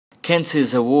Cancer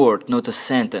is a word, not a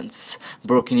sentence.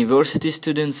 Brock University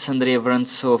students Andrei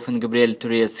Vorontsov and Gabriel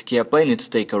Turetsky are planning to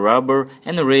take a rubber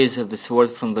and erase this word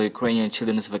from the Ukrainian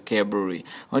children's vocabulary.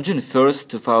 On June 1st,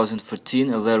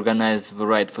 2014, they organized the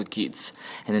Right for Kids,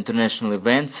 an international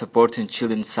event supporting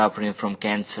children suffering from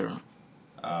cancer.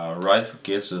 Right for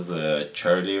Kids is a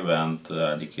charity event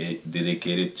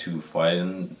dedicated to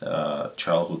fighting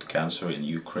childhood cancer in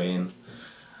Ukraine.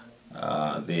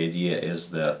 The idea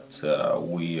is that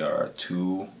we are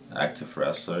two active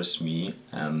wrestlers, me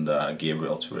and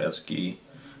Gabriel Turetsky,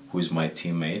 who is my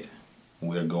teammate.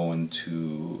 We're going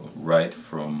to ride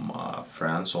from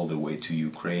France all the way to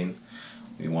Ukraine.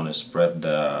 We want to spread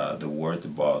the word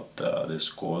about this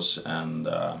cause and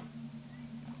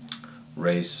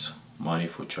raise money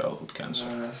for childhood cancer.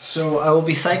 So I will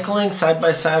be cycling side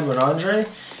by side with Andre,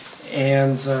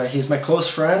 and he's my close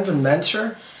friend and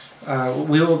mentor.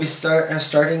 We will be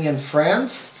starting in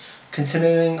France,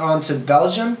 continuing on to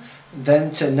Belgium,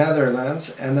 then to Netherlands,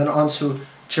 and then on to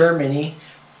Germany,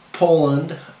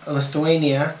 Poland,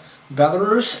 Lithuania,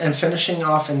 Belarus, and finishing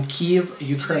off in Kiev,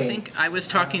 Ukraine. I think I was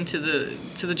talking to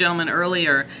the gentleman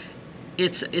earlier.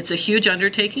 It's a huge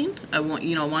undertaking. I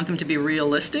want them to be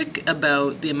realistic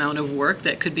about the amount of work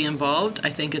that could be involved. I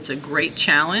think it's a great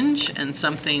challenge and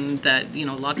something that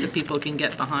lots of people can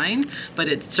get behind, but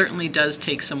it certainly does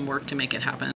take some work to make it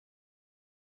happen.